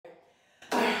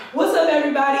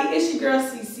everybody? It's your girl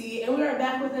CC, and we are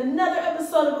back with another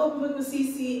episode of Open Book with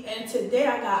CC. And today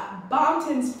I got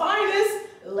Bompton's finest,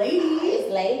 Ladyyy.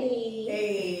 It's Ladyyy.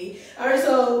 Hey. Alright,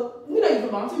 so we know you're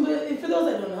from Bompton, but for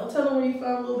those that don't know, tell them where you're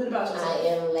from, a little bit about yourself. I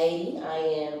am Ladyyy. I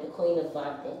am the queen of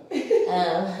Bompton.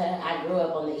 I grew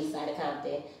up on the east side of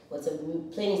Compton. Went to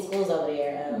plenty schools over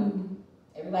there.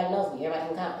 Everybody knows me. Everybody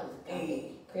from Compton. Hey.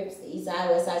 Crips, the east side,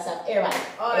 west side, south. Everybody.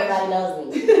 Oh, everybody knows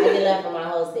me. I get love from my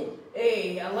whole city.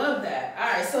 Hey, I love that.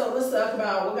 Alright, so let's talk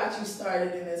about what got you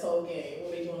started in this whole game.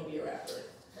 What made you want to be a rapper?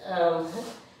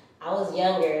 I was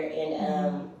younger,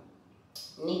 and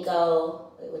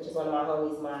Nico, which is one of my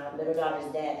homies, my middle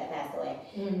daughter's dad that passed away,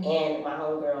 and my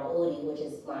homegirl Udi, which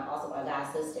is also my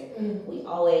god sister. We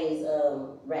always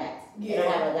rapped. Yeah. And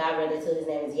I have a god brother too. His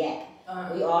name is Yak.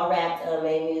 We all rapped,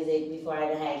 made music before I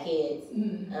even had kids.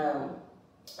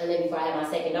 And then before I had my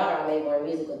second daughter, I made more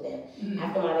music with them.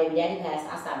 After my baby daddy passed,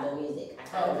 I stopped doing music. I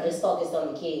kind of just focused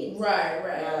on the kids. Right.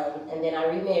 And then I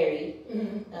remarried.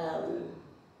 How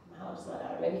old is my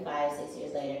daughter? Maybe 5-6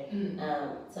 years later.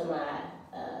 To my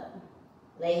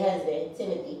late husband,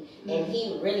 Timothy. And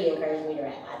he really encouraged me to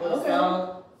rap. I did a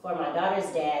song for my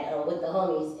daughter's dad with the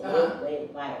homies. And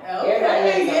it went viral.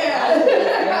 Everybody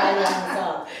knows the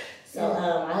song. So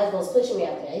my husband was pushing me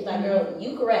out there. He's like, girl,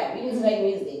 you can rap. You need to make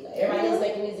music. Everybody else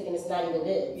making music and it's not even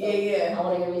good. So I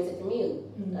want to hear music from you.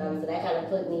 So that kind of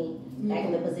put me back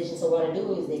in the position to want to do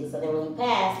music. So then when you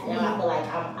pass, now I feel like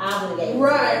I'm obligated.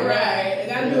 Right. I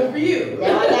got to do it for you.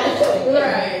 Now I got to do it.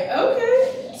 Right.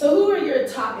 Okay. So who are your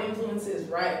top influences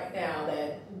right now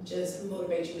that just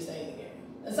motivate you to stay in the game?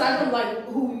 Aside from like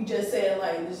who you just said,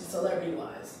 like just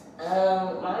celebrity-wise.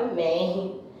 My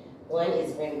main one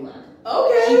is Remy Ma.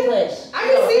 Okay. She push. I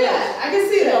can see that.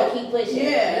 She don't keep pushing.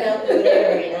 Yeah. Through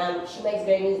there. And she makes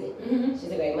great music.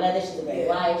 She's a great mother. She's a great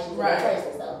wife. She's a great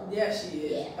person. So. Yeah, she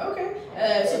is. Yeah. Okay.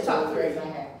 So top three. By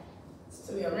her.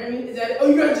 So we got Remy. Is that it? Oh,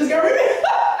 you just got Remy?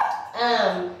 I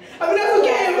mean, that's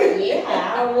okay.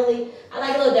 Yeah, I don't really. I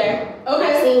like Lil Durk. Okay.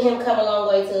 I've seen him come a long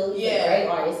way too. He's a great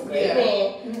artist, great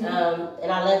man.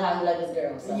 And I love how he loves his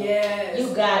girl. So you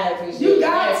gotta appreciate. You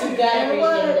gotta appreciate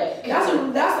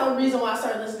Durk. That's the reason why I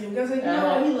started listening because you know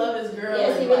what, he loves his girl.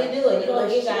 Yes, he really do. You don't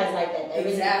get guys like that. They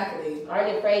really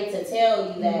aren't afraid to tell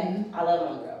you that I love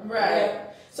my girl. Right.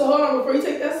 So hold on, before you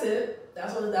take that sip.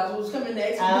 That's what's coming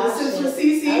next. This is with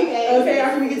CC. Okay,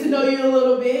 after we get to know you a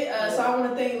little bit. So I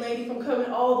want to thank Ladyyy for coming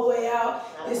all the way out.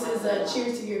 This is a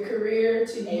cheers to your career,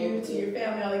 to you, to your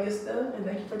family, all that good stuff. And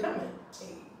thank you for coming.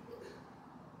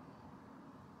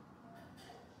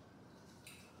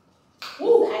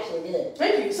 Ooh, actually good.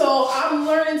 Thank you. So I'm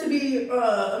learning to be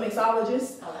a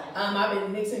mixologist. Okay. I've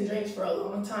been mixing drinks for a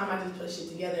long time. I just put shit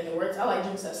together and it works. I like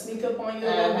drinks that sneak up on you a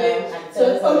little bit.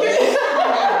 So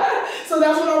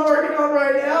that's what I'm working on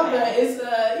right now. But it's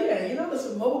this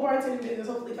mobile bartending business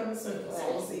hopefully coming soon.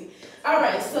 So we'll see. All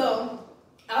right. So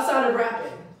outside of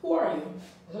rapping, who are you?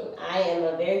 I am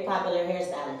a very popular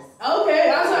hairstylist.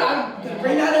 Okay, I'm gonna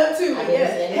bring that up too.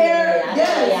 Hair. I know.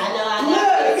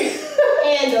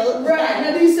 Handle. Right.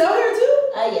 Now, do you sell hair too?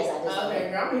 Yes, I do. Okay,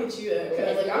 girl, I'm gonna hit you up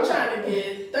because I'm trying to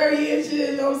get 30 inches.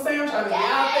 You know what I'm saying? I'm trying to get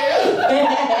out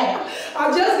there. I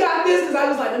just got this because I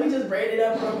was like, let me just braid it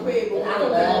up real quick. I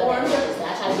love that. I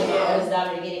try to get my oldest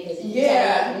daughter to get it because you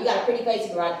got a pretty face, you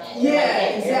can rock that.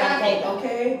 Yeah, exactly.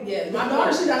 Okay. Yeah, my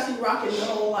daughter, she's actually rocking the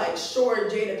whole like short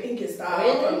Jada Pinkett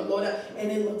style from Florida,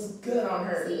 and it looks good on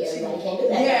her. See, everybody can't do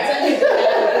that. Yeah.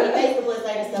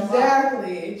 Stuff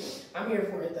exactly. I'm here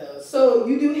for it though. So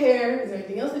you do hair. Is there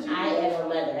anything else that you do? I am a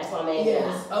mother. That's my main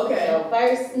job. Okay. So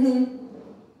first, I'm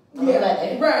a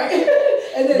mother. Right.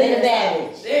 And then a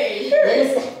savage.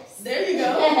 There you go.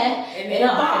 And then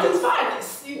Bompton's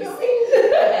finest. You know?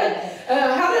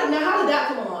 How did that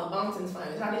come along? Bompton's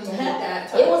finest. How did you get that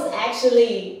title? It was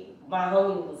actually my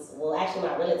homie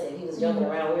my relative. He was joking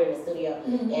around. We were in the studio,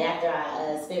 and after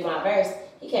I spit my verse,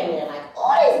 he came in there like,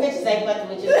 all these bitches ain't fucking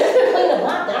with you. Queen of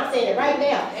Bompton, I'm saying it right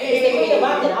now. It's the Queen of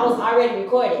Bompton. I was already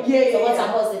recording. So once I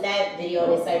posted that video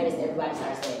on his service, everybody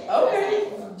started saying that. Okay.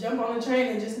 Jump on the train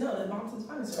and just know that Bompton's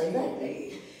finest right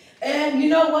there. And you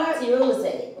know what? Tirula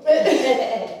said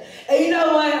it. And you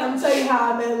know what? I'm telling you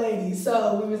how I met Ladyyy.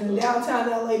 So we was in downtown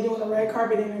LA doing a red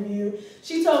carpet interview.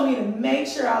 She told me to make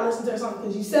sure I listen to her song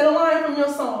because you said a line from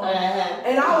your song.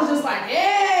 And I was just like,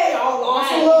 hey, all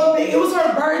lost a little bit. It was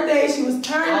her birthday. She was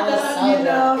turned up, you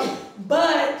know.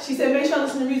 But she said, make sure I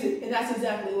listen to music. And that's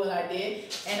exactly what I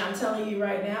did. And I'm telling you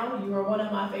right now, you are one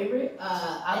of my favorite.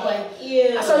 I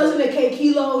started listening to K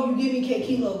Kilo. You give me K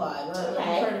Kilo vibes. I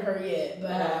haven't heard of her yet.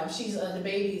 But she's the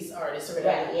Baby's artist or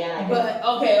whatever. Right, yeah. But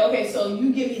okay, so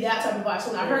you give me that type of vibe.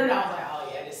 So when I heard it, I was like, oh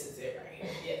yeah, this is it right here.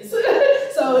 Yes.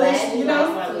 So this, you know what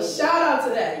shout out to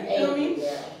that. You feel me?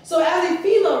 Yeah. So as a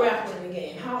female rapper in the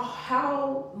game,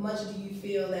 how much do you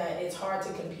feel that it's hard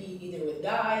to compete either with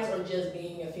guys or just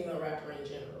being a female rapper in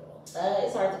general?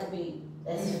 It's hard to compete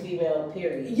as a female,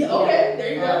 period. Yeah, okay,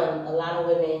 there you go. A lot of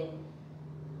women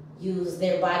use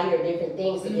their body or different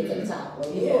things to get to the top.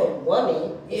 When you're a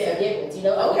woman, it's a difference. You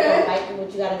know, like you don't fight through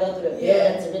what you got to go through to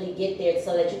build up to really get there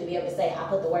so that you can be able to say, I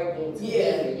put the work in to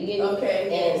get here. You get me? Okay.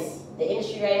 And the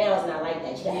industry right now is not like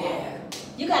that.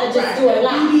 You gotta just do a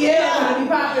lot. BBL gotta be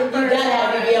popular first. You gotta have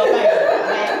BBL first.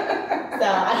 Okay? So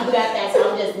I do that,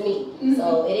 so I'm just me.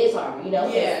 So it is hard, you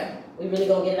know? Yeah. We really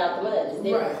gonna get it out the mud. It's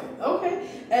different. Right. Okay.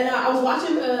 And I was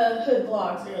watching Hood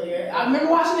vlogs earlier. I remember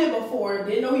watching it before.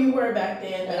 Didn't know who you were back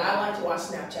then, but I like to watch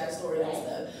Snapchat stories and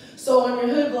stuff. So on your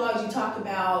Hood vlogs, you talk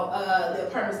about the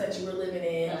apartments that you were living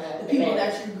in, the people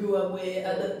that you grew up with,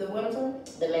 the what I'm sorry?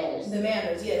 The manners. The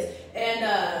manners, yes.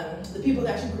 And the people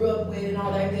that you grew up with and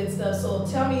all that good stuff. So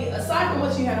tell me, aside from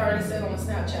what you had already said on the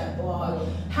Snapchat blog,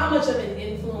 how much of an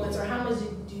influence or how much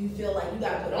do you feel like you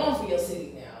got to put on for your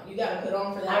city now? You got to put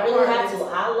on for that. I really have to.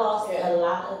 I lost a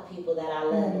lot of people that I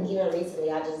love. And even recently,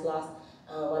 I just lost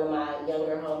one of my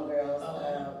younger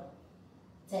homegirls,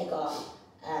 Take Off.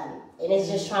 And it's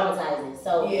just traumatizing.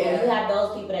 So when you have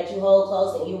those people that you hold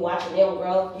close and you watching them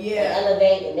grow and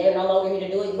elevate and they're no longer here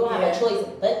to do it, you don't have a choice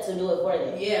but to do it for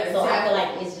them. Yeah, so I feel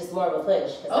like it's just more of a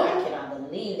push because I cannot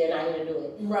believe they're not here to do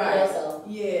it. Right. You know, so.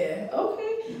 Yeah. Okay.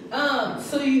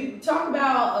 So you talk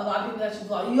about a lot of people that you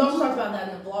vlog. You also talked about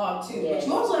that in the vlog too. But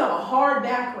you also have a hard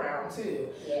background too.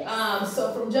 Yes.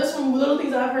 So from little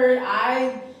things I've heard,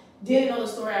 I didn't know the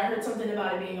story. I heard something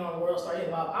about it being on World Star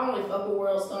Hip Hop. I don't really fuck with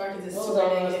World Star because it's super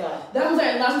negative. That's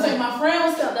what I'm saying. My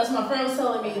friend was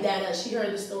telling me that she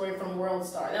heard the story from World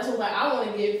Star. That's what I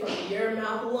want to get from your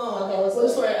mouth alone. Okay, what's the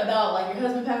story about like your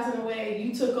husband passing away,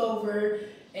 you took over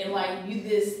and like you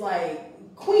this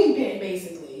like queen pin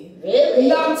basically. Really?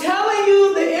 No, I'm telling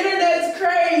you, the internet's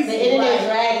crazy. The internet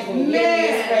drags me. Man,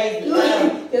 it's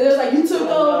crazy. It was like you took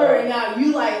over and now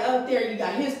you like up there, you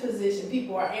got his position.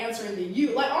 People are answering to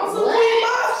you. Like on some queen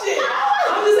mob shit.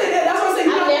 I'm just saying that. That's what I'm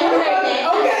saying. I've never heard that.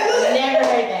 Okay. Never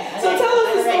heard that. So tell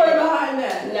us the story behind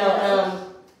that. No,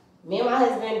 me and my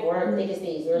husband were thick as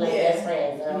thieves. We were like best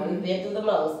friends. We've been through the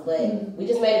most, but we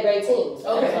just made a great team.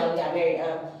 Okay. That's why we got married.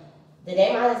 The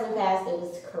day my husband passed, it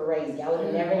was crazy. I would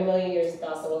have never in a million years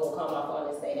thought someone would call my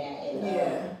phone and say that.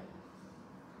 And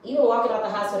even walking out the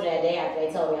hospital that day after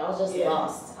they told me, I was just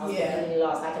lost. I was completely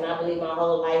lost. I cannot believe my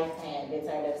whole life had been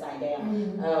turned upside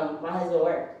down. My husband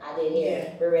worked. I did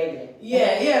here. We're regular.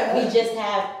 We just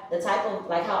have the type of,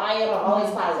 like how I am, I'm always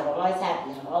positive. I'm always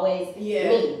happy. I'm always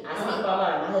me. I speak my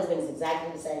mind. My husband is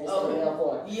exactly the same, just in male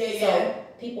form. So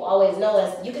people always know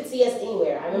us. You could see us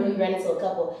anywhere. I remember we ran into a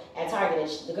couple at Target,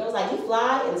 and the girl was like, "You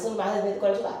fly?" And as soon as my husband hit the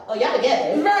corner, she was like, "Oh, y'all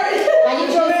together?" Right. Like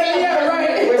you can't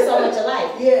say we're so much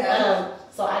alike. Yeah.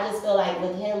 So I just feel like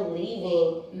with him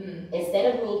leaving,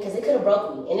 instead of me, because it could have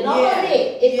broke me, and it almost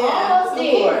did. It almost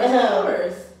did. Of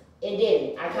course. It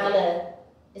didn't.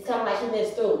 It's kind of like he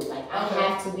lives through me. Like, I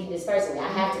have to be this person. I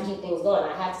have to keep things going.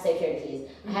 I have to take care of the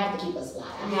kids. I have to keep us fly.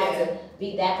 I have to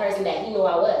be that person that he knew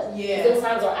I was. There's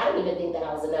times where I didn't even think that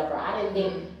I was enough, or I didn't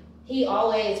think he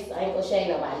always, I ain't gonna shade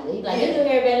nobody, but he'd be like, you do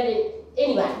hair better than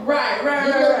anybody. Right.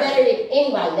 You look better than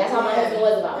anybody. That's how my husband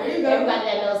was about me. Everybody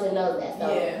that knows him knows that. So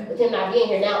with him not being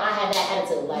here, now I have that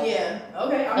attitude. Like,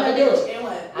 okay, I'm gonna do it.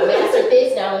 I mastered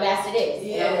this, now I'm gonna master this.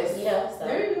 Yes. You know, so.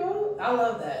 There you go. I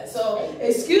love that. So,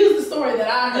 excuse the story that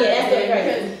I heard.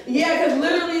 Yeah, that's because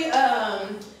literally,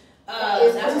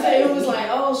 that's what it was like,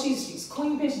 oh, she's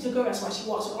queen pin, she took over, that's why she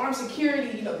walks with armed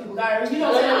security, you know, people got her, you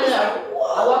know what I'm saying?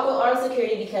 No. I walk with armed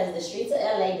security because the streets of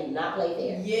LA do not play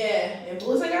fair. Yeah, and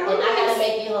bullets ain't got no And I gotta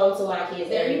make it home to my kids.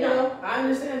 There you go. I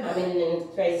understand that. I've been in a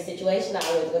crazy situation, I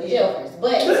always go to jail first.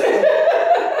 But,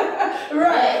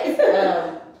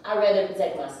 I'd rather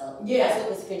protect myself. Yeah. That's what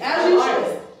the security as you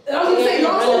should. I was gonna say,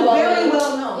 you're also very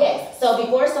well known. Yes. So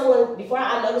before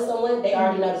I notice someone, they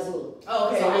already notice me.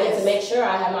 Okay. So I need to make sure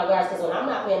I have my guards, because when I'm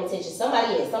not paying attention,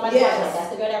 somebody is. Somebody's watching. Like, that's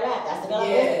the girl that rap. That's the girl on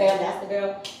Instagram. That's the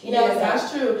girl. You know. Yes,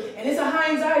 that's true. And it's a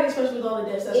high anxiety, especially with all the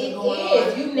deaths that's been going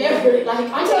on. You never like.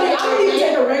 I'm telling you, I don't even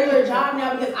take a regular job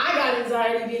now because I got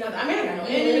anxiety being out there. I mean, I got no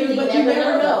enemies, but you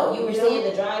never know. You were seeing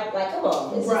the drive. Like, come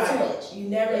on, this is too much. You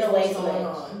never know what's going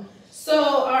on. So,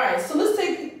 all right. So let's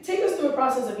take us through a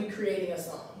process of you creating a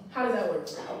song. How does that work?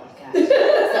 Oh my gosh. So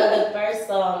the first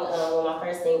song, my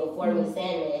first single, For Me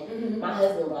Sandman, my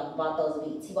husband bought those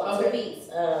beats. He bought 2 beats.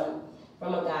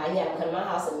 from a guy. He had to come to my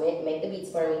house and make the beats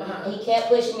for me. And he kept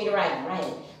pushing me to write.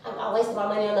 I wasted my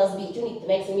money on those beats. You need to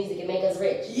make some music and make us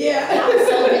rich. Yeah. And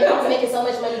I was making so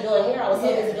much money doing hair. I was so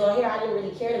busy doing hair, I didn't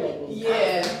really care to make music.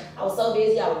 Yeah. I was so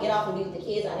busy, I would get off and be with the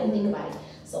kids, I didn't think about it.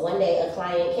 So one day a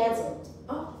client canceled.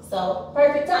 So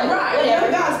perfect time. Right.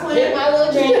 Whatever. God's plan. Drink my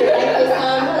little drink, like this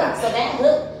hook. So that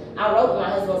hook, I wrote when my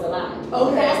husband was alive.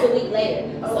 Okay. That's a week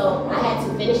later. So I had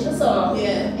to finish the song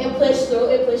and push through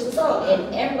and push the song.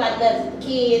 And everybody loves it. The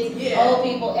kids, old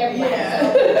people, everybody.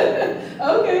 Yeah.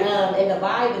 Okay. And the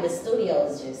vibe in the studio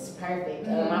is just perfect.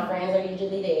 My friends are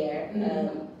usually there.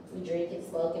 We drinking,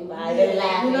 smoking, vibing,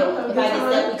 laughing. If I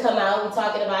get stuck, we come out, we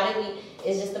talking about it.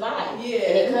 It's just the vibe. Yeah.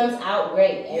 And it comes out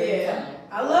great every time.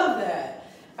 I love that.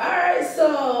 All right,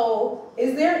 so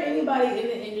is there anybody in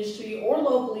the industry or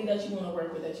locally that you want to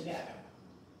work with that you haven't?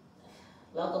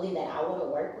 Locally that I want to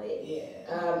work with? Yeah.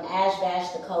 Ash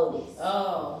Bash the Coldest.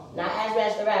 Oh. Not Ash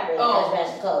Bash the rapper, Ash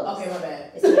Bash the Coldest. Okay, my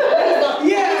bad. He's gonna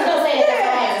say it, that's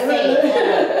all I have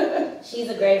to say. She's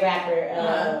a great rapper.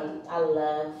 I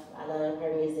love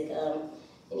her music.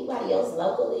 Anybody else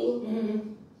locally?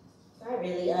 Not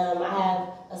really. I have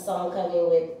a song coming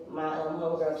with my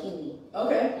homegirl Kiwi.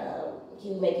 Okay.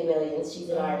 Kiwi Making Millions. She's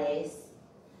an artist.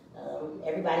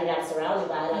 Everybody that I'm surrounded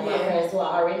by, like my friends who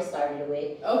I already started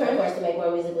with. Okay. Of course, to make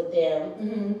more music with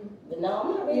them. But no,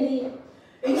 I'm not really.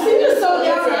 And you seem just so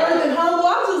down to earth and humble.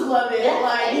 I just love it. Yeah,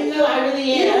 like, you know, I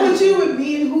really am. Even with you with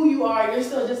being who you are, you're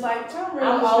still just like,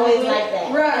 I'm always like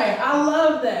that. Right. I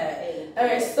love that. All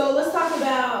right, so let's talk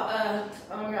about.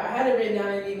 Oh my God, I had it written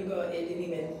down. It didn't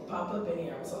even pop up in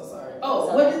here. I'm so sorry.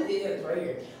 Oh, it's right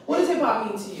here. What does hip hop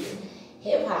mean to you?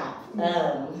 Hip hop.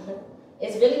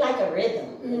 It's really like a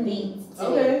rhythm, the beats.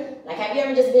 Okay. Like, have you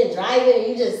ever just been driving and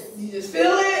you just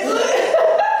feel it?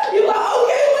 You're like,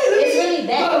 okay, wait. It's really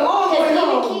that. Because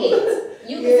even kids,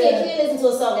 you can see a kid listen to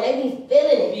a song and they be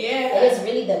feeling it. Yeah. And it's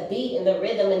really the beat and the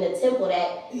rhythm and the tempo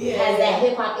that has that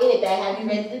hip hop in it that have you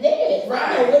ready to dance. Right.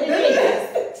 I know what it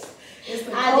is. It's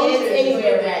the I dance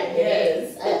anywhere, right?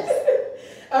 Yes. Us.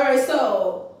 All right,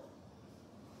 so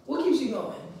what keeps you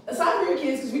going? Aside from your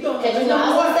kids, because we don't know. Because you know, I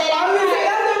was going to say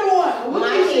that's number one. What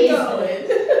keeps you going?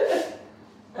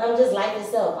 I'm just life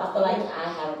itself. I feel like I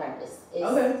have a purpose.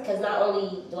 Okay. Because not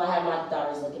only do I have my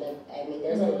daughters looking up at me,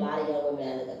 there's a lot of young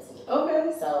women that look up to me.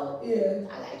 Okay. So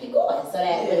I gotta keep going. So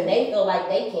that when they feel like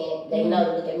they can't, they know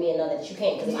to look at me and know that you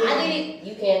can't. Because if I did it,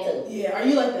 you can too. Yeah. Are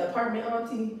you like the apartment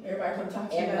auntie? Everybody come talk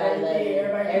to you. Everybody loves me.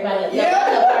 Everybody loves me. I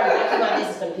keep my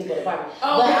distance from the people in the apartment.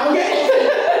 Oh, okay.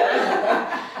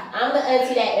 I'm the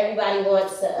auntie that everybody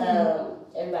wants to.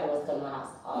 Everybody wants to come to my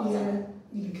house all the time.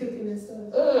 You be cooking and stuff.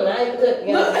 I ain't cooking.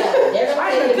 They're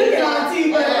I ain't cooking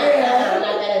auntie, but I'm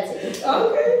not that auntie.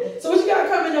 Okay. So what you got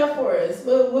coming up for us?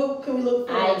 What can we look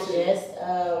for? I just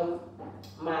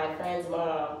my friend's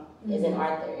mom is in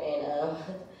Arthur, and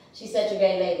she's such a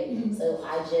great lady. So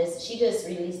she just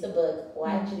released a book. Well,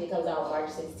 actually, it comes out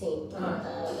March 16th, and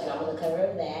I'm on the cover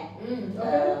of that.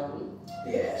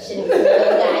 Shouldn't be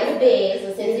little guy's bed. So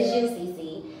since it's you,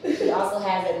 CC, she also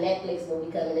has a Netflix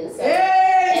movie coming in. So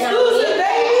exclusive,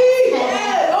 baby!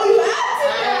 Yeah. Oh, you have to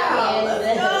now.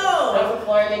 Let's go. I'm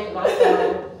performing my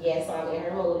song. Yes, I'm in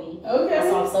her movie. Okay.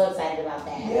 So I'm so excited about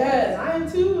that. Yes, I am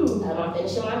too. I'm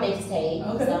finishing my mixtape.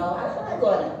 Okay. So I got a lot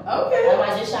going on. Okay.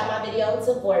 I just shot my video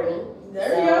to For Me.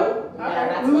 There you go. All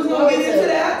right. We was going to get into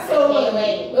that. So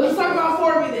let's talk about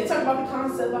For Me then. Talk about the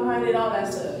concept behind it, all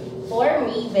that stuff. For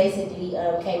Me basically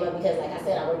came up because, like I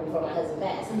said, I worked before my husband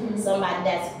passed. Somebody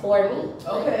that's for me.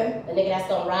 Okay. A nigga that's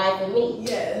gonna ride for me.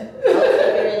 Yeah.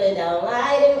 Really don't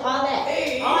ride and all that.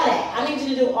 Hey. All that. I need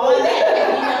you to do all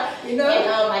that. You know?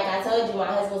 And like I told you, my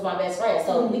husband was my best friend.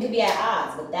 So we could be at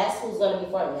odds, but that's who's gonna be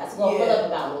for me. That's who's gonna pull up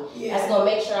about me. That's gonna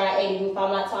make sure I ain't even if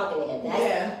I'm not talking to him.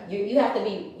 That's you have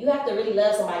to really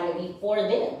love somebody and be for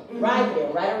them. Ride for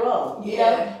them, right or wrong. You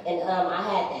know? And I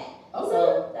had that. Okay.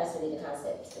 So that's really the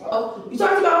concept. Oh, you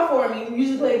talked about For Me. We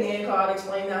usually play a game called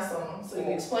Explain That Song. So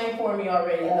you explained For Me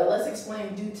already, but let's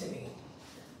explain Do To Me.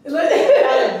 Do To Me. Sorry,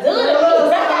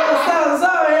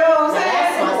 you know what I'm saying?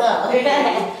 That's my song. Hey,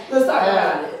 let's talk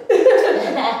about it.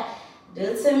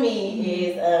 Do To Me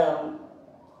is I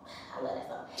love that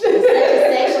song. It's such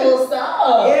a sexual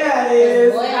song. Yeah, it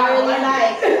is. Boy, I really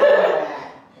like.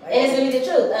 And it's really the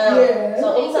truth. So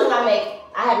anytime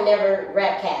I have never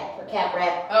rap cap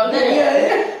rap.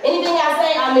 Anything I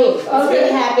say, I mean. It's really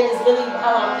happened. It's really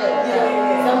how I feel.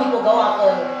 Some people go off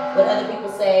of what other people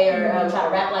say or try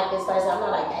to rap like this person. I'm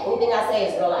not like that. Anything I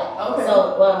say is real life.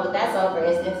 So with that song, for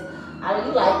instance, I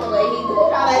really like the way he did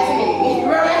all that to me.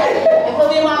 And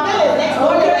put me in my feelings. Next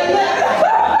morning,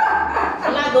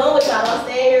 I'm not going with y'all. I'm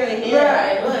staying here with him.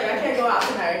 Right. Look, I can't go out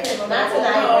tonight. I can't go Not tonight.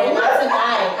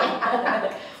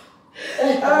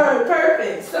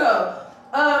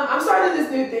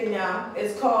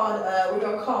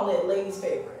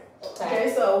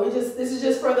 So this is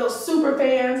just for those super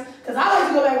fans. Because I like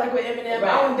to go back like with Eminem.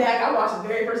 I went back, I watched the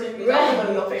very first interview. I want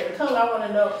to know your favorite color. I want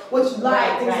to know what you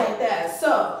like, things like that.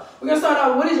 So we're going to start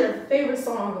off. What is your favorite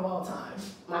song of all time?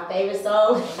 My favorite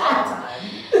song? Of all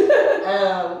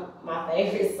time. My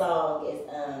favorite song is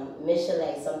Miss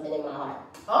Chalet, Something in My Heart.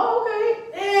 Oh,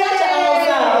 okay. Hey. Such an old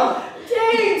song.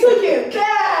 Dang, took it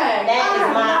back. That is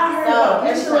my song.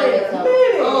 Every time it comes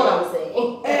on, I'm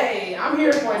singing. Hey, I'm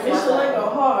here for it. Miss Chalet go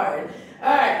hard. All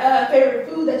right, favorite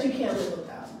food that you can't live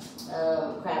without?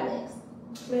 Crab legs.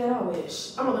 Man, I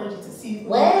wish. I'm allergic to seafood.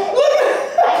 What?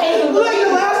 I can't even look, the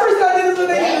last person I did this when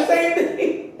they did the same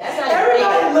thing. That's not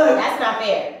Everybody, fair. look. That's not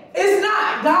fair. It's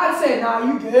not. God said, nah,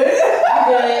 you good. You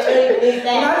good.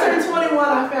 When I turned 21,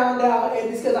 I found out, and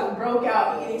it's because I broke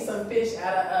out eating some fish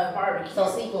at a barbecue. So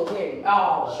seafood, period.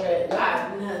 Oh, sure.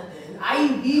 Nothing. I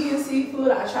eat vegan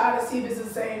seafood. I try to see if it's the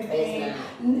same thing.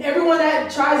 Everyone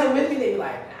that tries it with me, they be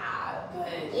like, nah. But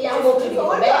yeah, I'm going to get the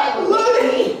bag with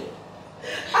me.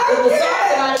 I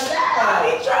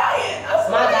be trying.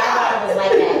 My godmother was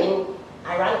like that. And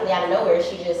ironically, out of nowhere,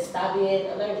 she just stopped being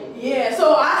allergic. Yeah,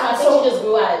 so I think she just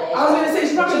grew out of that. I was gonna say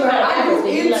she probably grew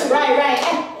into it. Right.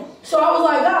 So I was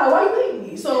like, God, why you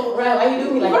hate me? So why you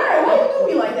do me like that? Right, why you do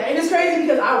me like that? And it's crazy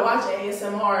because I watch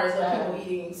ASMRs of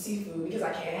people eating seafood because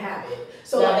I can't have it.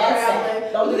 So no, like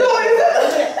that's don't do that.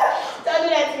 Don't do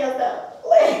that to yourself.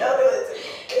 Like, don't do it to me.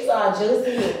 It's all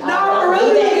juicy. No, for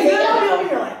really, because then I'll be over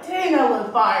here like, dang, that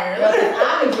look fire.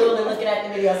 I've been drooling looking at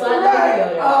the video, so I know the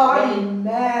video. Oh, I'm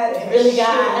mad at really shit.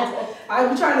 God. I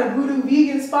be trying to voodoo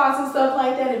vegan spots and stuff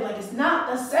like that, and be like, it's not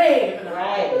the same. And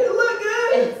right. It look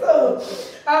good. So,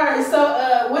 all right. So,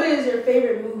 what is your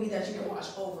favorite movie that you can watch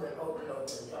over and over and over?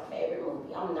 My favorite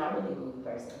movie? I'm not really a movie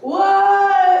person.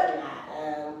 What? I'm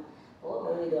not. What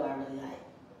movie do I really like?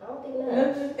 I don't think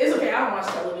none. It's okay. I don't watch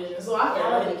television, so I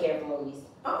don't really care for movies.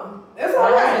 That's all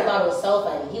right. My husband thought it was so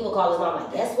funny. He would call his mom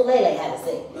like, "Guess what Ladyyy had to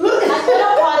say?" I said,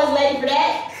 "Don't call this lady for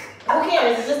that. Who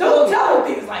cares? It's just don't tell her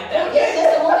things like that. Yeah, it's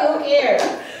just a movie. Who cares?"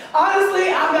 Honestly,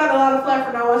 I've got a lot of flack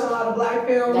for not watching a lot of black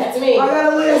films. That's me. I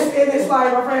got a list, and it's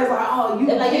like my friends like, "Oh, you."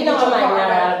 They're like, you know, I'm like, no,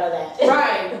 I don't know that.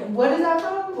 Right. What is that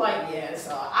from? Like, yeah.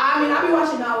 So I mean, I be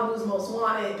watching Malibu's Most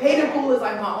Wanted. Paid in Full is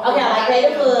like my own. Okay, I like Paid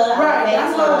in Full. Right.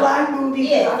 That's not a black movie.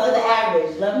 Yeah, so the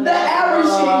average. The average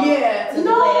shit. Yeah.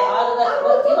 No.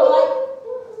 You don't like?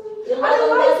 I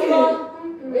didn't like it.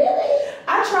 Really?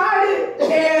 I tried it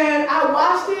and I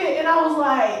watched it and I was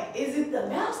like, is it the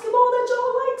basketball that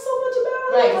y'all like so much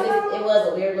about? Right, because it was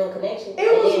a weird little connection.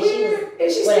 It was weird. And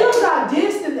she still got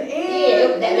dissed in the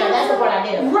end. Yeah, that's the part I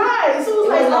didn't. Right. So it was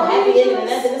like no happy ending and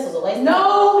nothing. This was a waste of time.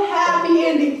 No happy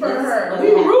ending for her. We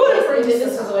rooted for this.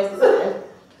 This was a waste of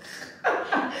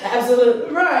time.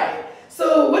 Absolutely. Right.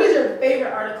 So what is your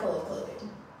favorite article of clothing?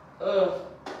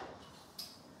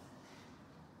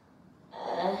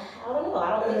 I don't know. I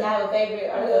don't think I have a favorite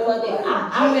article of clothing.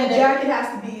 Jean jacket has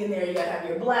to be in there. You gotta have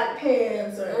your black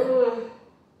pants or.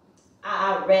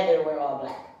 I'd rather wear all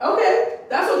black. Okay,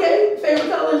 that's okay. Favorite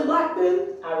color is black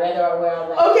then? I'd rather wear all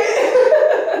black.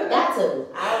 Okay. Got to.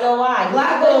 I don't know why.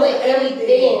 Black goes with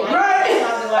everything. Right.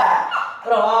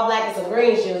 Put on all black and some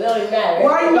green shoes. It don't even matter.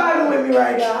 Why are you vibing with me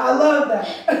right now? I love that.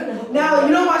 Now,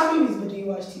 you don't watch movies, but do you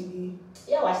watch TV?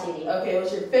 Yeah, I watch TV. Okay,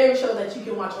 what's your favorite show that you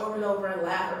can watch over and over and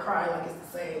laugh or cry like it's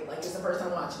the same? Like it's the first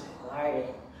time watching it?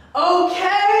 Martin. Okay.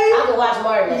 I can watch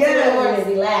Martin. Yeah. Martin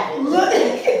be laughing. Look,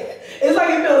 it's like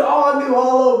it feels all new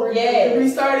all over. Yeah.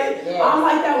 Restarted. Yeah. I'm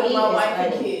like that with my wife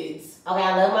and kids. Okay,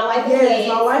 I love my wife and kids. Yes,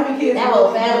 my wife and kids. That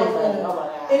whole family funny. Oh my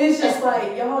God. And it's just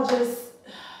like, y'all just,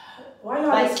 why y'all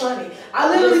like, this funny? I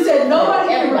literally said nobody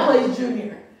can replace Junior.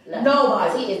 No.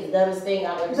 Nobody. He is the dumbest thing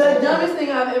I've ever seen. The dumbest thing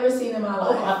I've ever seen in my life.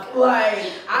 Oh my God.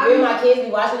 Like, my kids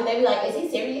be watching it, they be like, is he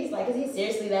serious? Like, is he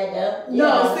seriously that dumb?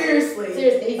 No, seriously.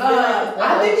 Seriously.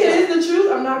 I think it is the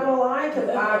truth. I'm not going to lie, because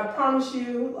I promise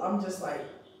you, I'm just like,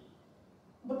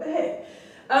 what the heck?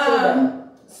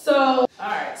 So,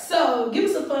 alright. So, give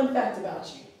us a fun fact about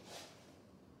you.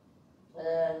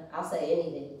 I'll say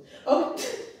anything. Oh.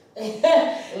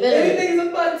 Anything's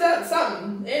a fun fact.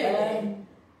 Something. Anything.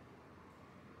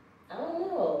 I don't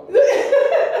know.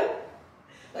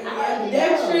 Like you're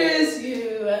ambidextrous,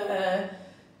 you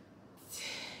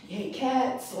hate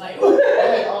cats, like I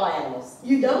hate all animals.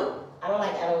 You don't? I don't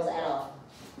like animals at all.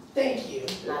 Thank you.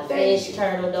 Not a fish,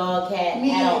 turtle, dog, cat,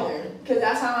 me at all. either. Because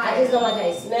that's how I just don't like how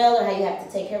they smell or how you have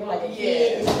to take care of them like a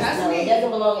kid. That's me. It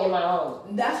doesn't belong in my home.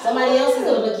 That's somebody else's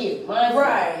gonna look cute. Mine.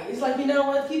 Right. It's like, you know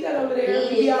what? Keep that over there. It'll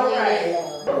be all right.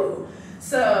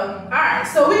 So, alright,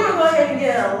 so we're gonna go ahead and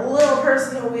get a little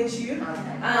personal with you.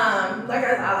 Okay. Like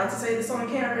I like to say this on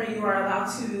camera, you are allowed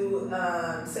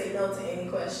to say no to any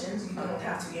questions. You don't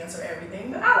have to answer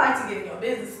everything, but I like to get in your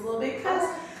business a little bit because I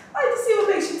like to see what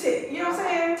makes you tick. You know what I'm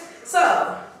saying?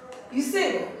 So, you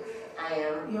single. I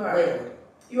am. You are widowed.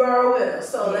 You are a widow,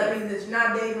 so that means that you're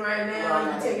not dating right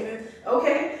now. You're taking it.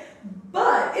 Okay,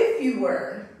 but if you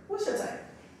were, what's your type?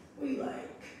 What do you like?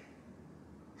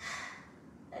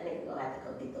 That nigga gonna have to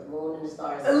go get the moon and the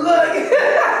stars. Look, he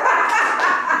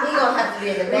gonna have to be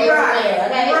in the main man,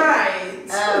 okay?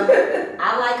 Right. I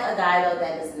like a guy though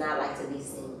that does not like to be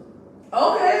seen.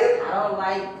 Okay. I don't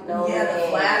like no the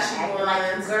flashy acting ones. like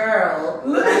a girl.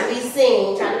 Trying to be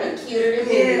seen, trying to be cuter than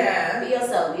me. Yeah. Be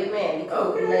yourself, be a man, be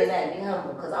cool, be Okay. laid back, be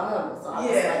humble. Because I'm humble, so I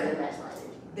just like to match my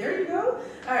energy. There you go.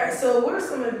 All right. So, what are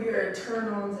some of your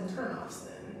turn-ons and turn-offs then?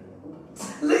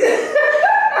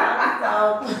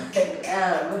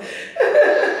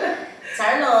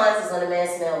 Turn-ons is when a man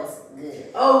smells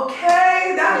good.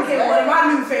 Okay, that became one of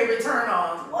my new favorite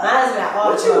turn-ons. My husband got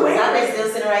all what you wearing? I'm still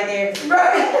sitting right there.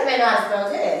 Right. That man know how to smell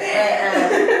good.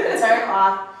 But the turn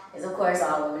off is, of course,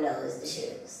 all women know is the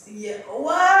shoes. Yeah.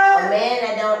 What? A man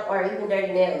that don't, or even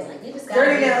dirty nails, like you just gotta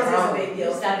dirty be nails grown. is a big deal.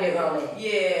 You just gotta be a grown man.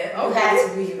 Yeah. You have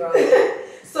to be a grown man.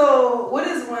 So, what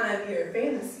is one of your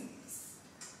fantasies,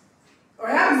 or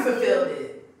have you fulfilled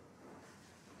it?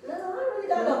 No, I don't really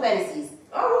got no fantasies.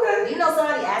 Oh, okay. You know,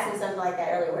 somebody asked me something like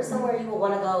that earlier. Where's somewhere you would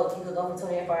want to go if you could go for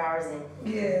 24 hours and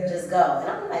just go?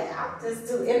 And I'm like, I'm just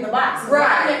too in the box.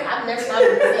 Right. I've never thought of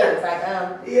these things. Like,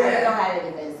 I really don't have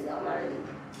any fantasy. I'm not really.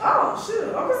 Oh, shoot.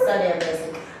 Okay. So damn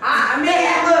basic. I mean,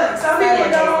 look, some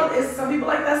people don't. Some people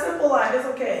like that simple life.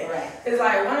 It's okay. Right. It's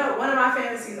like one of my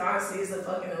fantasies, honestly, is the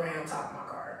fucking around top of my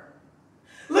car.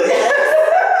 Look.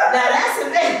 Now that's a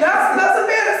fantasy. That's a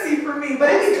fantasy for me, but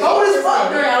it be cold as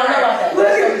fuck. I don't know about that.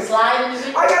 Look, sliding and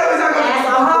shit. I gotta always talk about the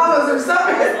Bahamas or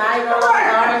something. Sliding on the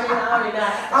cars, I already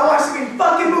know. I watch too many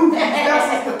fucking movies.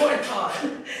 That's what's going on.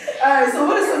 Alright, so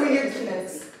what are some of your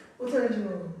kids? What turns you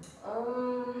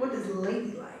on? What does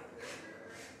Ladyyy like?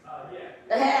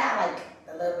 I like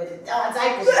a little bit of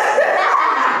type of shit.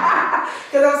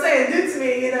 Because I'm saying, due to me,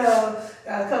 you know,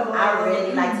 got a couple. I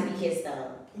really like to be kissed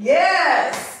on.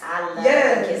 Yes. I love to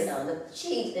be kissed on the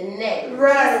cheek, the neck.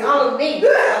 Right. Kiss on me. I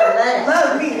love that.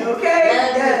 Love me, okay?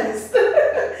 Love yes.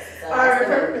 So alright,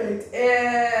 perfect.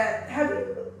 And have you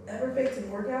ever faked an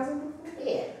orgasm before?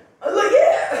 Yeah. Look,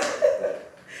 yeah.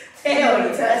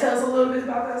 Tell us a little bit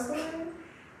about that story.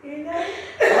 You know?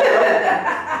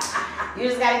 You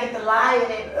just gotta get the line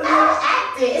in it.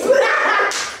 Act it.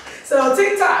 So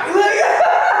TikTok. Look.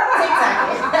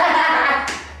 TikTok.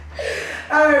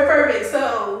 Alright, perfect.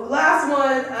 So last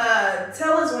one,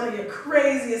 tell us one of your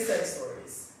craziest sex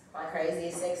stories. My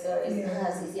craziest sex stories?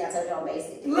 Yeah. See, I told you I'm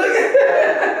basic. Look at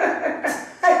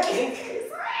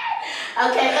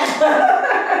Okay.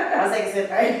 I'll take a sip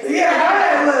first. Yeah, go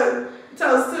ahead, look.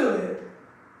 Tell us to it.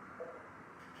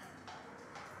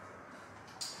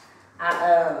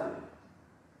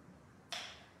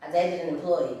 I dated an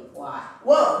employee. Why?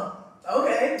 Whoa.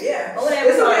 Okay, yeah. But whatever.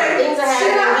 It's okay. Things are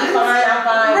happening. We fine. I'm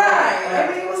fine. Right. I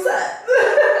mean, what's up?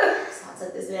 So I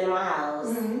took this man to my house.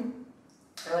 Mm-hmm.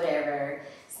 Or whatever.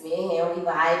 It's me and him. We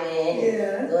vibing.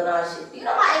 Yeah. Doing all shit. You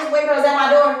know my ex-boyfriend was at my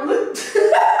door?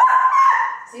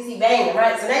 CC banging,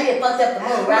 right? So now you fucked up the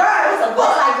mood, right? So boy,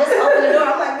 like, just open the door.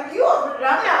 I'm like, you open the door.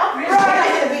 I'm not opening the door. You're not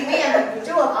going to beat me and beat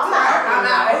you up. I'm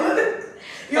not opening the door.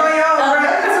 You on your own,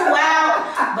 right? Too wild.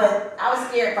 But I was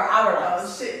scared for hours. Oh,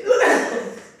 shit.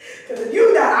 Because if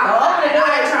you die, don't open the door.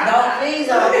 Don't please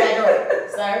don't open that door.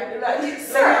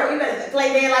 Sir, you better play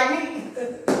dead like me.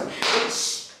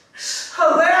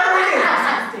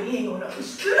 Hilarious. He ain't gonna know.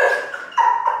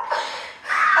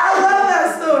 I love that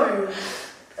story.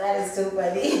 That is too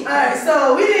funny. Alright, so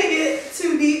we didn't get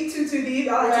too deep.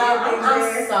 I like to get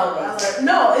things there.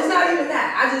 No, it's not even that.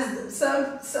 I just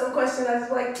some questions I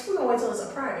just like, we're gonna wait till it's a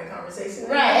private conversation.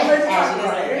 Right.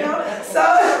 You know? So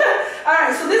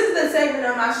alright, so this is the segment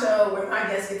of my show where my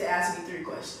guests get to ask me 3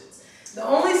 questions. The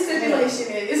only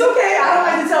stipulation is it's okay, I don't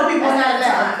like to tell people ahead of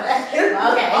time.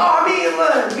 Okay. Oh, I mean,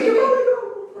 look, we can probably go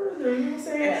further, you know what I'm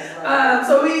saying?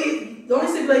 So the only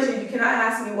stipulation, you cannot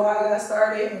ask me why I got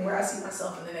started and where I see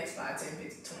myself in the next 5, 10,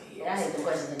 15, 20 years. I hate the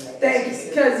questions anyway. Thank you.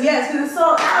 Because it's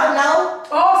so. I don't know.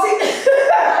 Oh, see.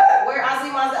 Where I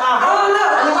see myself. I don't know.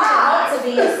 I want to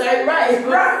be a certain right.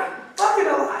 Right. Fucking a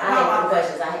lot. I hate the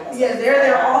questions. I hate those. Yeah, they're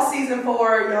there all season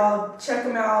 4. Y'all check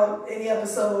them out. Any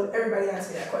episode. Everybody asks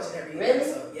me that question every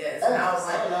episode. Yes. And I was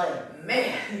like,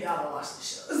 man, y'all don't watch the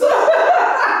show.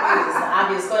 It's an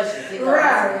obvious question.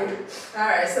 Right.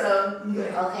 Alright, so.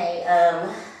 Okay.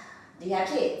 Do you have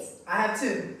kids? I I have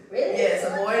 2. Really? Yes,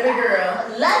 a boy and a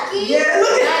girl. Lucky. Yeah,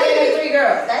 look at I gave 3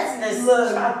 girls. That's the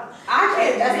look. I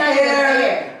can't. That's not even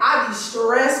fair. I be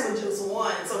stressed with just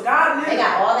one. So God knew. They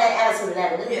got all that attitude and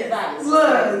that little yes. body.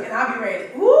 Look, and I be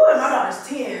ready. Ooh, and my daughter's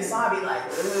 10, so I be like,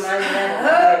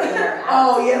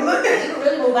 oh yeah, look. You can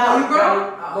really move out. You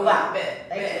grow? Move out.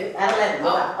 Bet. At 11,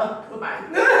 move out. Goodbye.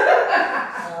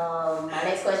 My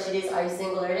next question is: are you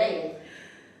single or dating?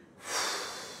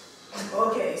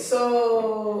 Okay,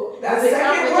 so that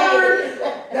second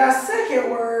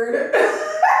word.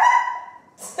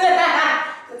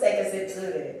 We'll take a sip to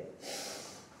it.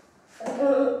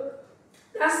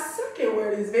 That second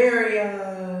word is very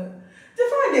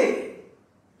define dating.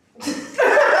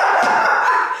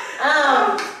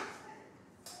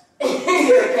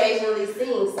 You're occasionally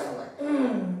seeing someone.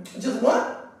 Just one?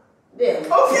 Them.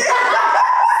 Okay.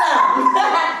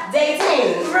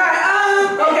 Dating. Right.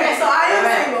 Okay, so I am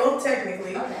single,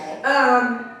 technically. Okay. I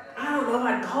don't know if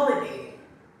I'd call it dating.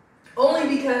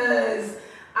 Only because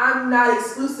I'm not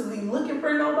exclusively looking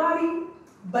for nobody,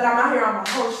 but I'm out here on my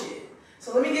whole shit.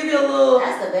 So let me give you a little.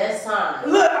 That's the best time.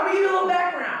 Look, I'm gonna give you a little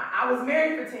background. I was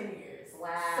married for 10 years.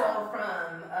 Wow. So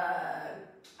from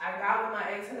I got with my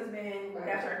ex-husband right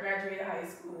after I graduated high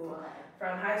school. Okay.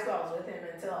 From high school, I was with him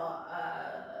until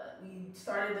we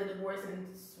started the divorce when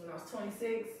I was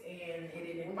 26, and it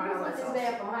didn't finalize. This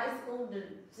man from high school to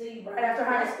see right after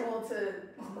high school to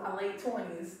my late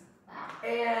 20s,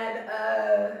 and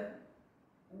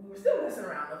we were still messing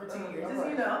around though for 2 years, as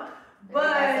you know.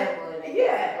 But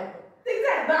yeah.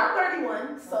 Exactly, but I'm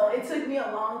 31, so it took me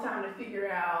a long time to figure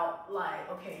out, like,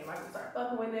 okay, am I gonna start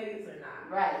fucking with niggas or not?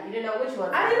 Right, you didn't know which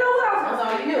one. I didn't know what I was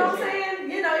gonna do. You know what I'm saying?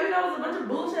 You know, even though it was a bunch of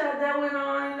bullshit that went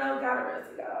on, you know, got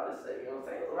arrested, got all this shit, you know what I'm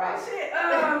saying? Right. Shit.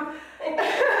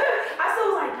 I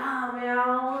still was like, nah, man, I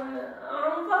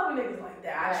don't fuck with niggas like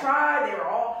that. I tried, they were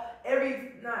all,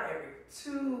 not every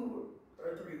 2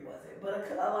 or 3 wasn't, but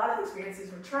a lot of experiences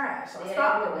were trash. So I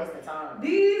stopped. Waste of time.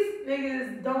 These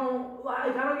niggas don't I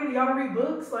don't get y'all to read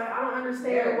books. Like I don't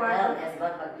understand why.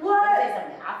 What?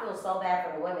 I feel so bad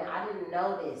for the women. I didn't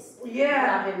know this.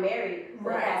 Yeah. I've been married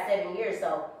for the past 7 years,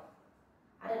 so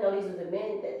I didn't know these were the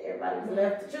men that everybody was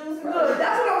left to choose from. Look,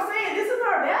 that's what I'm saying. This is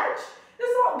our batch. This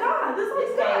is all God. This is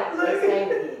God.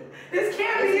 This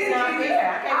can't be it. Not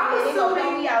fair. I can't be no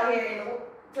baby out here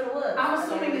to the woods. I'm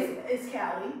assuming it's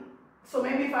Cali. So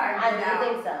maybe if I do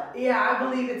think so. Yeah, I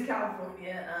believe it's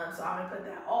California. So I'm gonna put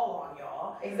that all on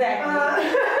y'all. Exactly.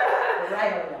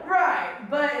 Right on y'all. Right.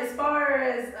 But as far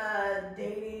as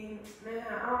dating, man,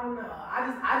 I don't know.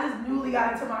 I just newly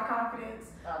got into my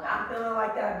confidence. Okay. I'm feeling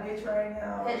like that bitch right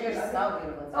now. Because you're so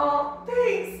beautiful. Oh,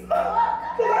 thanks.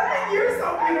 Because I think you're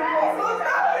so beautiful. So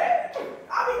stop it.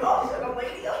 I'll be emotional,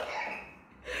 lady. Okay.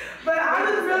 But I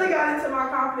just really got into my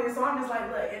confidence. So I'm just like,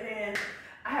 look, and then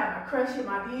I had my crush in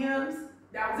my DMs.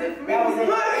 That was it for me. Look, y'all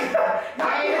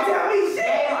can't tell me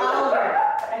shit.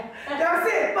 That's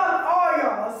it. Fuck all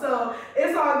y'all. So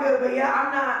it's all good. But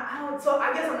yeah, so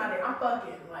I guess I'm not there. I'm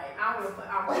fucking. Like, I don't give a fuck.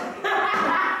 I'm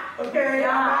fucking. Okay?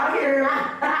 I'm out here.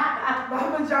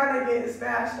 My vagina getting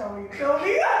smashed on me. You feel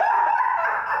me?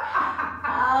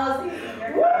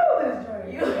 Woo! This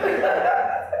joint.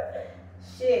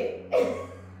 Shit.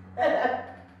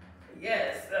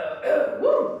 Yes.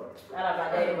 Woo! I don't know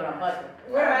about dating, but I'm fucking.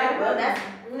 Right. Well, that's.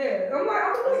 Yeah. I'm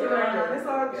looking around. It's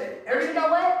all good. You know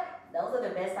what? Those are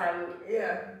the best times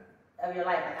of your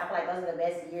life. Like, I feel like those are the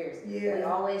best years. Yeah. We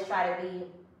always try to be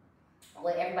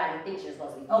what everybody thinks you're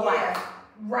supposed to be. Oh, yeah. wow.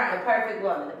 Right. The perfect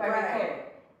woman, the perfect parent.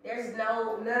 There's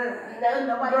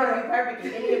nobody can be perfect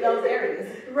in any of those areas.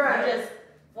 Right. You're just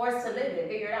forced to live it and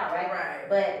figure it out, right? Right.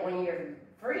 But when you're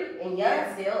free and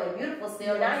young still and beautiful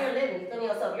still, now you're living, you're feeling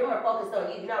yourself, you're more focused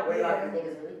on you, you're not worried about these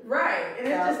niggas really. Right. And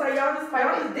it's just like y'all just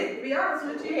dick, to be honest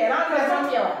with you. Yeah, and I'm just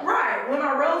on your ass. Right. When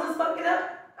my rose is fucking up,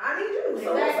 I need you.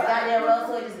 So that's goddamn rose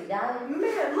so it just be dying.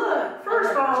 Man, look, first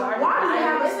of all, why do you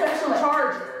have a special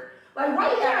charger? Like, why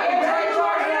do you have a Android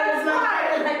charger?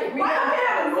 Why don't you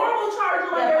have a normal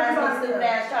charger like everybody else?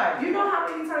 You know how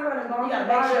many times I've gone to buy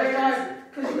vibrators?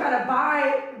 Because you gotta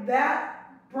buy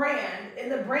that brand,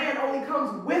 and the brand only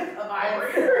comes with a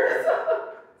vibrator.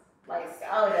 Like,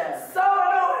 oh yeah. So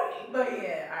annoying. But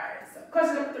yeah, alright. So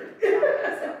question number 3.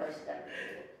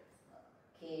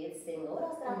 Kids, single. What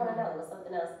else did I want to know? What's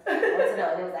something else I want to know?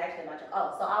 And it was actually about you.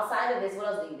 Oh, so outside of this, what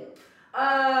else do you do?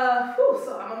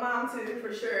 So I'm a mom too,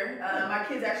 for sure. My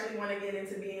kids actually want to get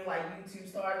into being like YouTube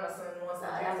stars. My son wants to.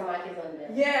 That's what my kids want to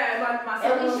do. Yeah, my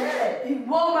son. And we should.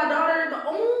 Well, my daughter. The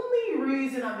only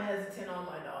reason I'm hesitant on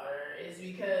my daughter is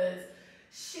because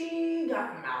she got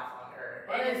a mouth on her.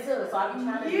 And it's too, so I be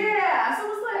trying to. Yeah, so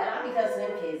it's like. And I be cussing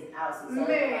them kids house.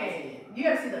 Man, you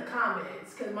gotta see the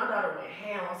comments, because my daughter went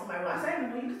ham on somebody. I said, I didn't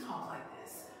know you could talk like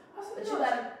this. I said, but you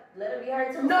gotta let her be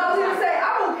heard too. No, I was gonna say,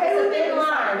 I'm okay with it. It's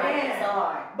so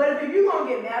hard. But if you're gonna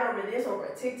get mad over this, over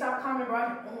a TikTok comment, bro, I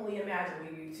can only imagine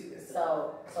with YouTube and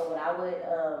stuff. So what I would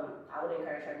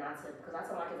encourage her not to, because I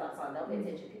tell my kids all the time, don't pay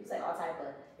attention. People say all type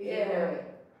of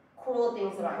cruel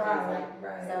things about kids,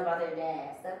 like stuff about their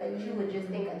dad, stuff that you would just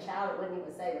think a child wouldn't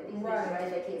even say, but these bitches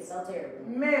raise their kids so terribly.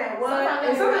 Man, what?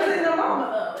 And sometimes it's the mama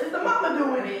up. It's the mama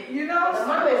doing it, you know? The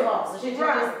mama is lost, so she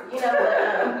just, you know,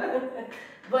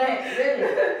 but really,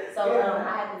 so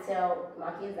I have to tell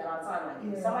my kids that all the time. Like,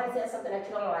 if somebody says something that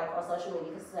you don't like on social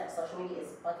media, because social media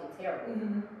is fucking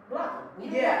terrible, block them.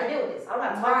 You don't have to deal with this. I don't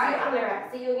have to talk to you. I don't ever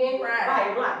have to see you again. Why?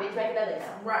 You're blocked. Bitch, make another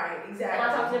account. Right, exactly. And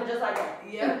I talk to them just like that.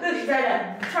 Straight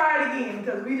up. Try it again,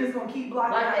 because we just gonna keep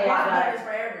blocking. Block buttons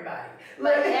for everybody.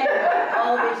 Like everybody.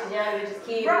 Old bitches, young bitches,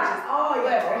 kids, bitches. Oh,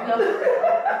 whatever. No, for real.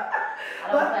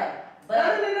 I don't play. But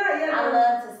other than that, I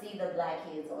love to see the black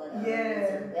kids on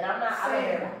YouTube. And I don't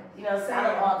everybody. You know, I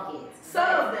love all kids.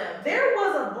 Some of them. There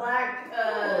was a black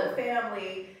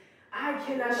family. I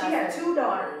cannot. She had 2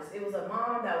 daughters. It was a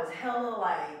mom that was hella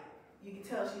like, you can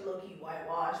tell she low-key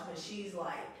whitewashed, but she's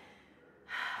like,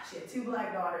 she had 2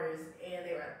 black daughters, and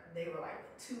they were like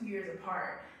 2 years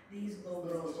apart. These little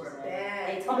girls were bad.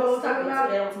 They talk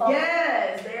about.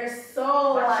 Yes, they're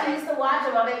so like. She used to watch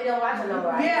them. My baby don't watch them no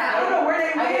more. Yeah, I don't know where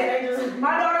they went.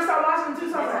 My daughter started watching them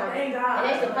too, so I was like, thank God. And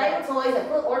they used to play with toys and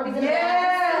put Orbeez in the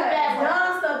bag.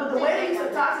 Dumb stuff. But the way they used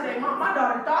to talk to their mom, my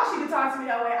daughter thought she could talk to me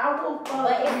that way. I will.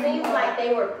 But it seems like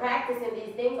they were practicing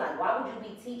these things. Like, why would you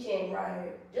be teaching?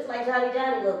 Right. Just like Johnny,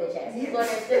 little bitch ass. He's going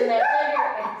there spitting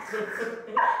that sugar,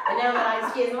 and then when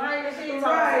like kids lying and shit,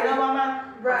 talking to mama.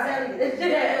 Right.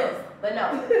 But no,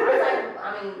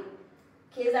 I mean,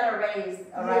 kids that are raised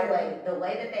the right way, the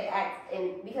way that they act,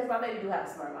 and because my baby do have a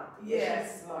smart mouth.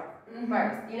 Yes. She's smart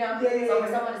first, you know? So for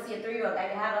someone to see a 3-year-old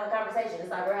that can have a conversation, it's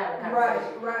like we're having a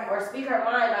conversation. Right. Or speak her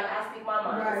mind like I speak my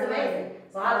mind. It's amazing.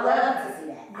 So I love to see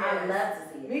that. I love to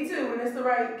see it. Me too, when it's the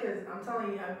right, because I'm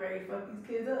telling you, I'm ready to fuck these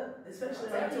kids up. Especially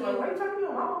like, why are you talking to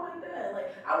your mama like that? Like,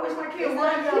 I wish my kids would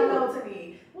y'all know to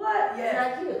me. What? Yeah. It's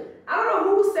not cute. I don't know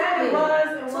who said it was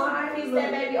and why. He said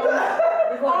maybe on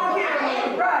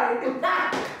camera. Right.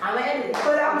 I'm gonna edit it.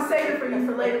 But I'm gonna save it for you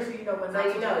for later so you know what not to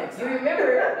do. You remember,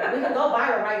 we can go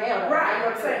viral right now. Right.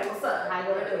 I'm saying, what's up? How you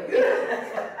gonna do it?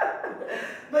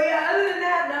 But yeah, other than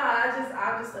that, no,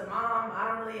 I'm just a mom. I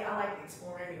like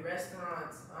exploring new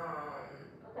restaurants.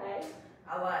 Okay.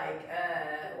 I like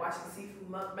watching seafood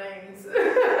mukbangs.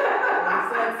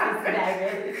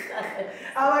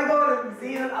 I like going to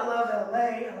museums. I love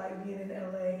LA. I like being in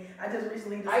LA. I just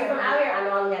recently. Are you from out here? I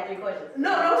know I only have 3 questions.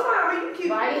 No, it's fine. I mean, you keep.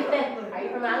 Are you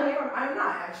from out here? I'm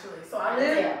not actually. So I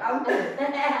live in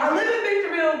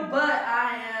Victorville, but I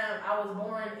was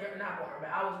not born, but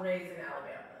I was raised in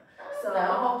Alabama. So my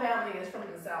whole family is from the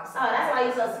South Side. Oh, that's why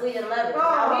you're so sweet and loving. Oh,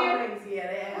 yeah,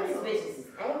 they have. These bitches is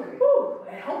angry. Woo,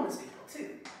 and homeless people too.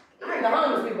 The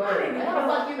homeless people are angry. How the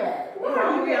fuck you mad? You're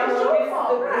hungry. I'm your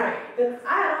fault, right?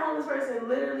 I had a homeless person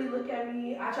literally look at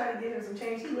me. I tried to give him some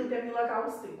change. He looked at me like I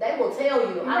was stupid. They will tell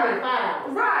you, I need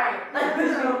 $5. Right.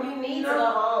 You need to go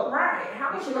home. Right. How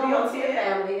much you should go home to your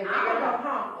family and figure it out.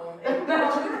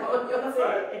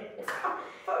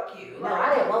 Fuck you. No,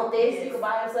 I didn't want this. You could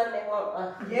buy them something they want.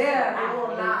 I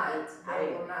will not. I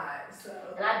will not. So.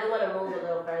 And I do want to move a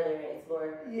little further and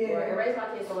explore. And raise my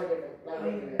kids somewhere different.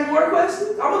 Like more questions?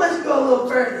 I'm gonna let you go a little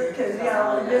further because you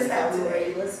know this that's where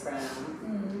you was from.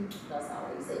 That's all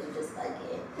you said. You just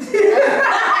fucking.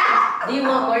 Do you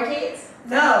want more kids?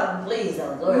 No. Please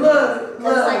don't. Lord. Look.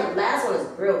 Like the last one is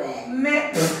real bad.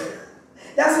 Man,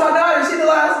 that's my daughter. She's the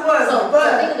last one. So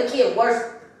think of the kid worse.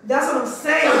 That's what I'm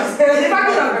saying. If I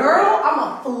get a girl, I'm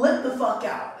gonna flip the fuck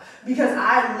out because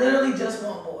I literally just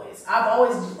want boys. I've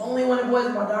always only wanted boys.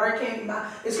 My daughter came.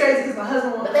 It's crazy because my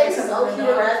husband wants. But they're so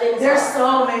cute. They're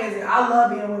so amazing. I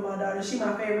love being with my daughter. She's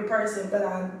my favorite person. But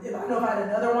if I had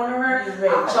another one of her,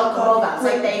 I'll choke them both out.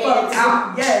 Take their hands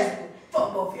out. Yes.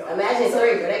 Fuck both of y'all. Imagine 3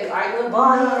 where they be arguing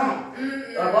ball head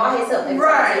or ball himself.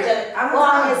 Right.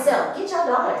 Ball himself. Get your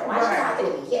daughter. Why she talking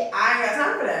to me? Yeah. I ain't got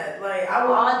time for that. Like I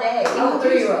will all day. I'm a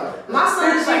 3-year-old. My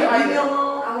son is like, leave me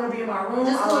alone. I want to be in my room.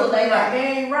 Just cool. They like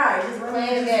game. Right. Just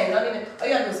playing the game. Don't even. Oh,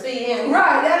 you have to speed him.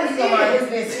 Right. That is his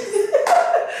business.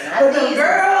 But the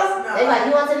girls, no. They like,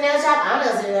 you want to the nail shop? I don't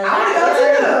know to the nail shop. I want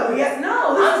to go too. Yes,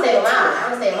 no. I'm gonna stay with mom.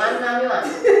 I'm gonna stay with mom.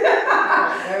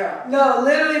 Girl. No,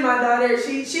 literally, my daughter.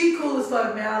 She cool as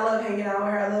fuck, man. I love hanging out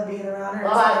with her. I love being around her.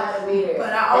 Oh, I gotta meet her.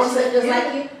 But I also just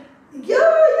like you. Yeah.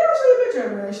 I'll show you a picture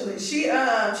of her actually.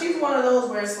 She's one of those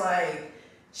where it's like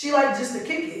she like just to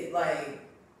kick it. Like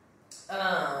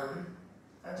I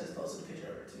just posted a picture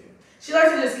of her too. She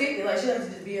likes to just kick it, like she likes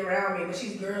to just be around me, but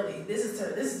she's girly. This is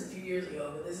her. This is a few years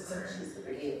ago, but this is her. She's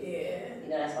super cute. Yeah. You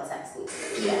know that's why I sneak.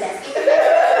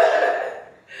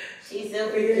 She's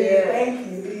super cute. Thank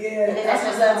you. Yeah. And that's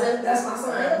your son too? That's my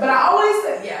son. But I always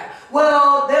say, yeah.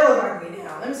 Well, they look like me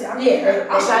now. Let me see. I'll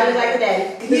show you like the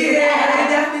daddy. Yeah, they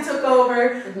definitely took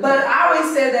over. But I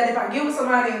always said that if I get with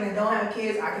somebody and they don't have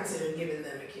kids, I consider giving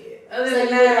them a kid. So you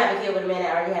wouldn't have a kid with a man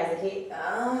that already has a kid?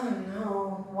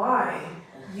 No. Why?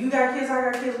 You got kids,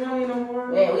 I got kids, we don't need no more.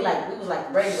 Man, we was like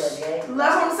the Brady Bunch, gang.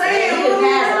 That's what I'm saying. He was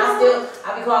passed, and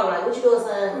I be calling like, what you doing,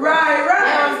 son? Right.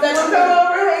 Now I'm stuck. Come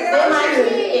over, hang out. My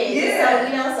kids. Yeah. So,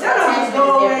 you know, so just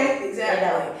go away. Exactly.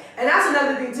 You know. And that's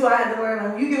another thing too. I had to learn.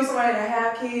 Like, when you give somebody that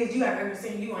have kids, you got to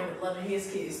understand you going to love his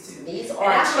kids too. These and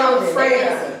are that's children. What I'm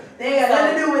afraid of. They ain't got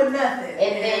nothing to do with nothing.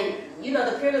 And then you know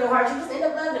the pure little heart, you just end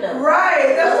up loving them.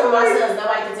 Right. That's those are my sons.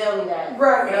 Nobody can tell me that.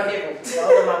 Right. No different. Those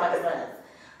are my fucking sons.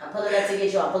 I'm pulling up to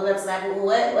get you. I'm pulling up to like, what?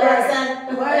 What, right.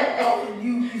 Son? What? Oh,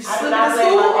 you slipped the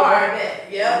school? Alright,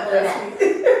 yep.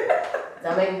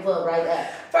 Don't make me pull right up.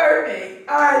 Perfect.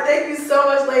 Alright, thank you so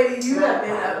much, lady. You have been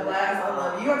a blast. I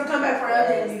love you. You have to come back for an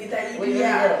update when you get that EP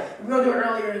out. We're going to do it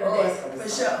earlier in the day. For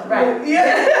sure. Right.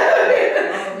 Yeah.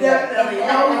 Definitely.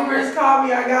 No rumors, call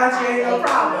me. I got you. Ain't no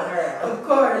problem. Of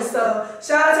course. So,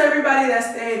 shout out to everybody that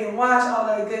stayed and watched all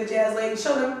that good jazz, lady.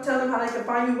 Tell them how they can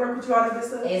find you, work with you, all that good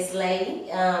stuff. It's Laddy.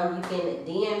 You can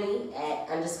DM me at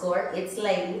 _it's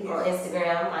Laddy on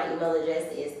Instagram. My email address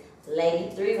is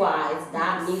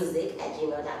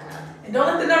laddy3ys.music@gmail.com. And don't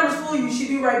let the numbers fool you. She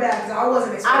be right back because I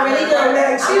wasn't expecting I really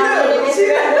her. She do.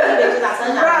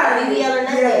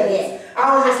 Yes.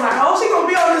 I was just like, oh, she gonna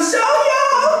be on the show,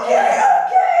 y'all. Okay.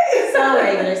 So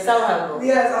regular, so humble.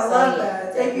 Yes, I love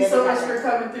that. Thank you so much for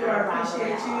coming through. I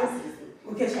appreciate you.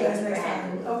 We'll catch you guys next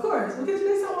time. Of course. We'll catch you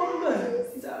next time.